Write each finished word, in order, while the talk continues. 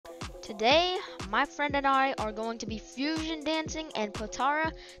Today, my friend and I are going to be fusion dancing and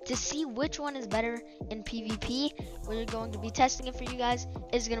POTARA to see which one is better in PvP. We're going to be testing it for you guys.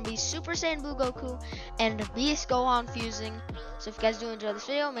 It's going to be Super Saiyan Blue Goku and Beast Gohan fusing. So if you guys do enjoy this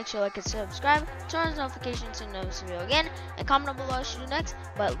video, make sure to like and subscribe, turn on notifications to know this video again, and comment down below what I should do next.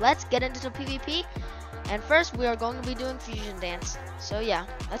 But let's get into the PvP. And first, we are going to be doing fusion dance. So yeah,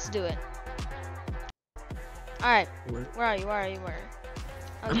 let's do it. Alright, where are you?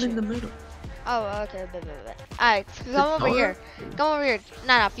 Oh, I'm in the middle. Oh, okay. Alright, come over here. Come over here.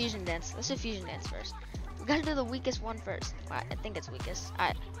 Nah, fusion dance. Let's do fusion dance first. We gotta do the weakest one first. Alright, I think it's weakest.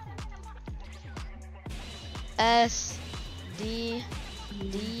 Alright. S, D,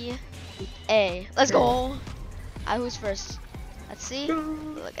 D, A. Let's go. Alright, who's first? Let's see.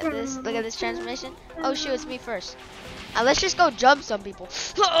 Look at this. Look at this transformation. Oh shoot, it's me first. Let's just go jump some people.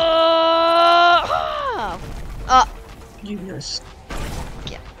 You missed.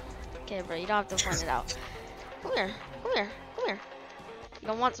 Okay, bro, you don't have to point it out. Come here. You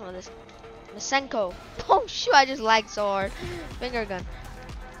don't want some of this. Masenko. Oh shoot, I just lagged so hard. Finger gun.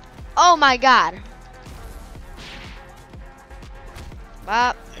 Oh my god.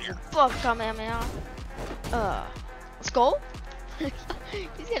 Bop. Fuck, Kamehameha. Let's go.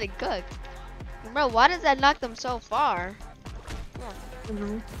 He's getting cooked. Bro, why does that knock them so far? Come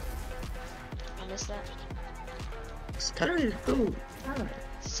on. I missed that. It's kind of cool.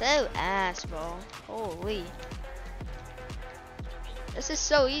 So ass, bro. Holy. This is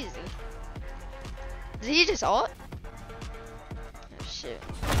so easy. Did he just ult? Oh shit.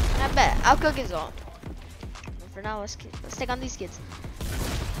 I bet. I'll cook his ult. But for now, let's take on these kids.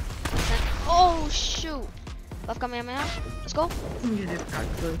 Oh shoot. Left Kamehameha. Let's go.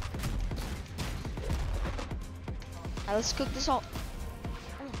 Alright, let's cook this ult.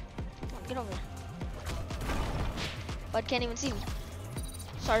 Come on, get over there. Bud can't even see me.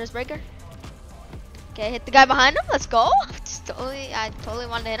 Stardust breaker. Okay, hit the guy behind him. Let's go. I totally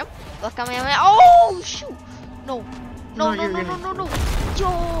wanted to hit him. Left Kamehameha. Oh shoot! No. Yo.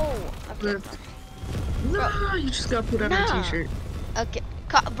 Okay. No, you just got put on a t-shirt. Okay,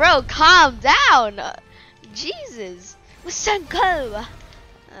 bro, calm down. Jesus. Masenko.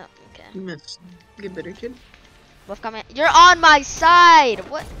 Okay. You missed. Get better, kid. Left Kamehameha. You're on my side.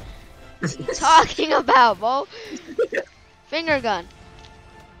 What are you talking about, bro? Finger gun.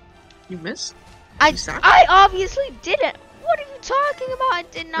 You missed? I obviously didn't. What are you talking about? I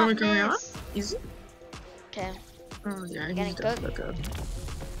did not miss. Easy. Okay. Oh yeah, I'm getting cooked.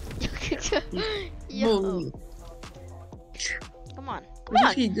 Yo. Come on. Where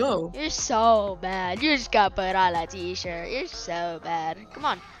did he go? You're so bad. You just got put on a t-shirt. You're so bad. Come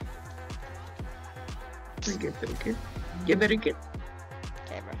on. Get better, kid. Get better, kid.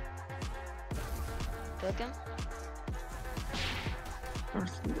 Okay, bro. Cook him.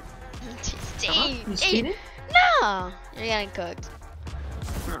 Steve. No, you're getting cooked.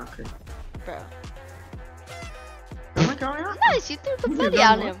 Oh, okay. Bro. Oh my god. Nice, you threw confetti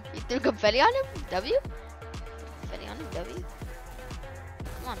on him. You threw confetti on him? W? Confetti on him, W?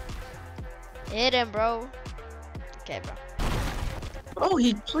 Come on. Hit him, bro. Okay, bro. Oh,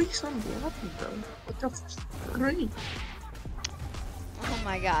 he plays some blocking, bro. What the f? Great. Oh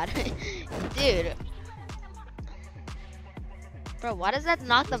my god. Dude. Bro, why does that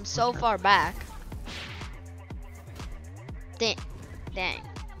knock them so far back? Dang.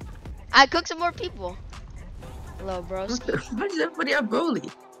 I cooked some more people. Hello, bros. Why does everybody have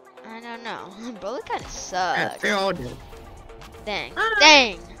Broly? I don't know. Broly kind of sucks. Yeah, they're all dead.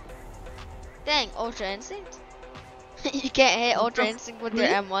 Dang. Ultra Instinct? You can't hit Ultra Instinct with your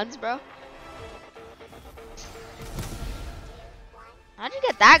M1s, bro. How'd you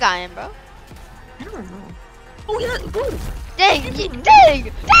get that guy in, bro? I don't know. Oh yeah, whoa. Dang!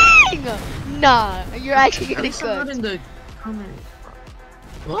 Nah, you're actually getting cooked. In the comment.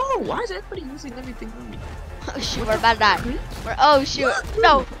 Whoa, why is everybody using everything on me? Oh shoot, we're about to die. Oh shoot.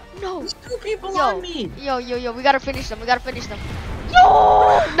 No. There's two people on me. Yo, we gotta finish them.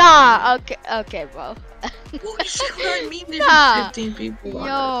 Yo! Nah, okay, bro. Holy shit, me, nah. 15 people on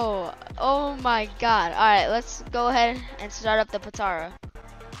Yo, oh my god. Alright, let's go ahead and start up the POTARA.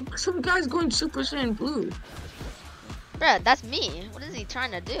 Some guy's going Super Saiyan Blue. Bruh, that's me. What is he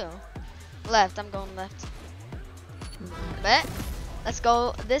trying to do? Left, I'm going left. Bet. Let's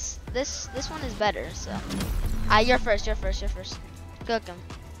go. This one is better, so. You're first. Cook him.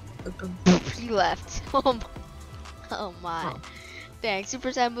 He left. Oh my. Dang, Super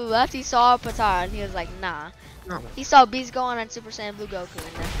Saiyan Blue left. He saw POTARA and he was like, nah. No. He saw Beast going on Super Saiyan Blue Goku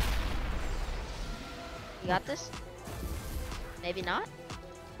in there. You got this? Maybe not?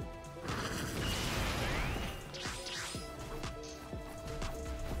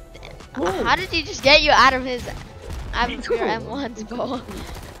 How did he just get you out of his, out of your Yo. M1s, bro?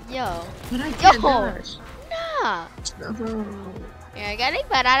 Yo. But I can't Yo. dash. Nah. No. You're getting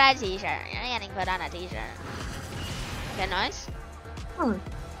put on a t-shirt. You're getting put on a t-shirt. Okay, nice. Oh,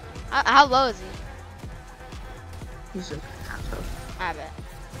 How low is he? he's a I bet.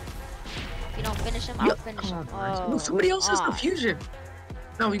 If you don't finish him, I'll finish him. Oh. No, somebody else has the ah. fusion.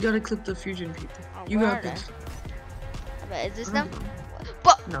 No, we gotta clip the fusion people. Oh, You where got are this. I bet. Is this I them? don't know.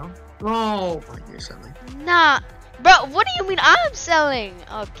 But No. Oh, you're selling. nah, bro. What do you mean I'm selling?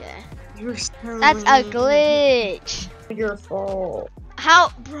 Okay, You're selling. that's a glitch. Your fault. How,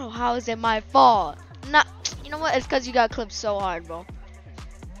 bro? How is it my fault? Not. You know what? It's cause you got clipped so hard, bro.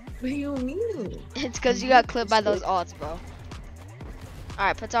 What do you mean? It's cause you got clipped by those odds, bro. All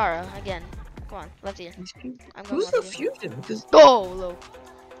right, Potara again. Come on, left ear. I'm going Who's the left ear. fusion? Because Go, low.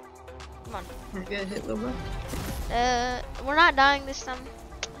 Come on. I get hit low. We're not dying this time.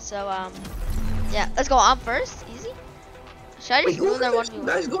 So yeah, let's go. I'm first. Easy. Should I just ruin their one You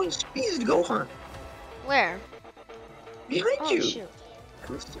guys going speed GOHAN. Where? Behind Oh you. shoot.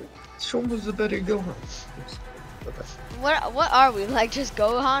 Show was the better GOHAN. What are we, like just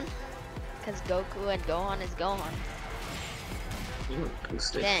Gohan? Cause Goku and Gohan is Gohan.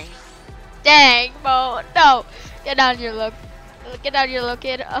 Dang. Dang, bro. No. Get down here, look. Get down here, look,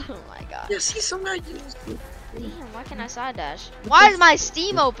 kid. Oh my god. Yeah, see some guy used to. Damn, why can't I side dash? Why is my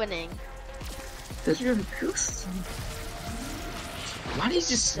Steam opening? Because you're a goose. Why did you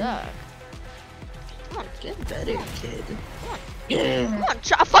just Suck. Come on, get better, kid? Come on. Yeah. Come on,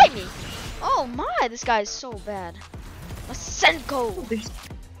 try fight me. Oh my, this guy is so bad. Masenko.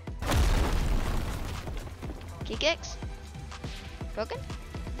 Key kicks. Broken.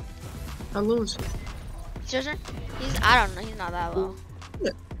 How low is Seriously? I don't know. He's not that low.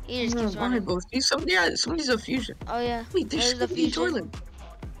 Yeah. He just keeps he? running. See, somebody's a fusion. Oh yeah. Wait, there's the the fusion. toilet.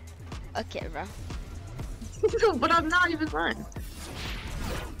 Okay, bro. No, but I'm not even lying.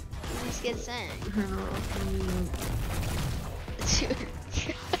 Let's get saying.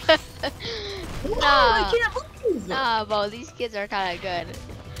 Wow, Nah. I can't move. Nah, bro. These kids are kind of good.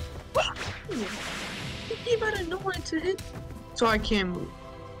 He came out of nowhere to hit. So I can't move.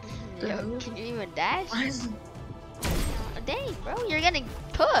 Yo, can you even dash? Why is it Dang, bro. You're getting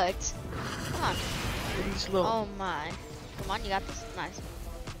cooked. Come on. pretty slow? Oh my. Come on, you got this. Nice.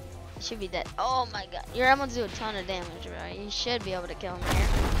 You should be dead. Oh my god. Your Emeralds do a ton of damage, bro. You should be able to kill him here.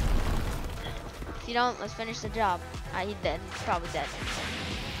 If you don't, let's finish the job. He's dead. He's probably dead.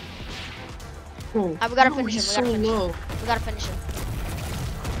 Oh, We gotta no, finish he's him. We so gotta finish him. low. We gotta finish him.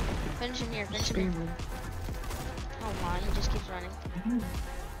 Finish him here. Finish him here. Screaming. Oh my, he just keeps running.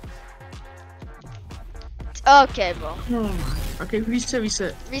 Okay, bro. Okay, reset.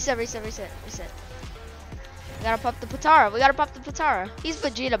 Reset. We gotta pop the Potara. We gotta pop the Potara. He's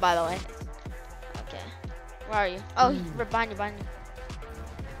Vegeta, by the way. Okay. Where are you? Oh, we're behind you.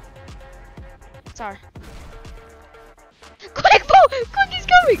 Sorry. Quick, bro! Quick, he's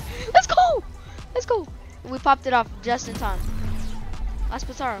coming! Let's go! We popped it off just in time. Last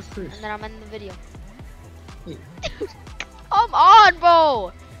Potara. And then I'm ending the video. Wait. Come on,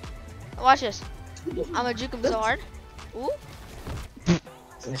 bro! Watch this. I'm gonna juke him so hard. Ooh.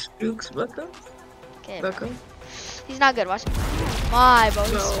 Spooks, Bucko? Okay. Bucko? He's not good. Watch him. My, bro.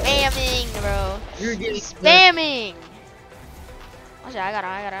 He's No. spamming, bro. You're getting He's spamming. Watch it. I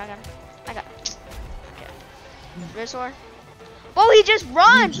got him. Okay. Wrist sword. Bro, he just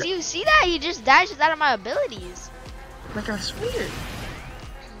runs. Do you see that? He just dashes out of my abilities. Like I swear.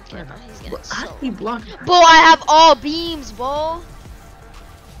 Okay, bro. He's getting How so... did he block? Bro, I have all beams, bro.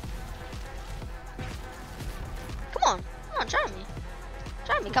 Come on, try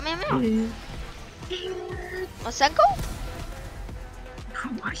me. Come in. Masenko?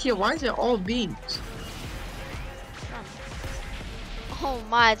 Why is it all beams? Oh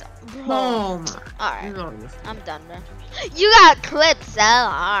my, bro. Oh my. Alright, No, I'm done, bro. You got clipped so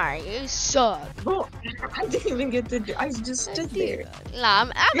hard. You suck. bro, I didn't even get to do. I just stood there.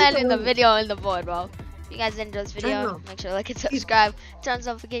 Nah, I'm ending the video in the void, bro. If you guys enjoyed this video, know. make sure to like and subscribe, turn on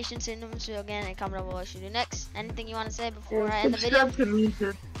notifications so you know what we do again, and comment down below what you do next. Anything you want to say before I end the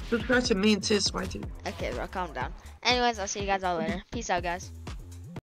video? Subscribe to me and Tis, my team. Okay, bro, calm down. Anyways, I'll see you guys all later. Peace out, guys.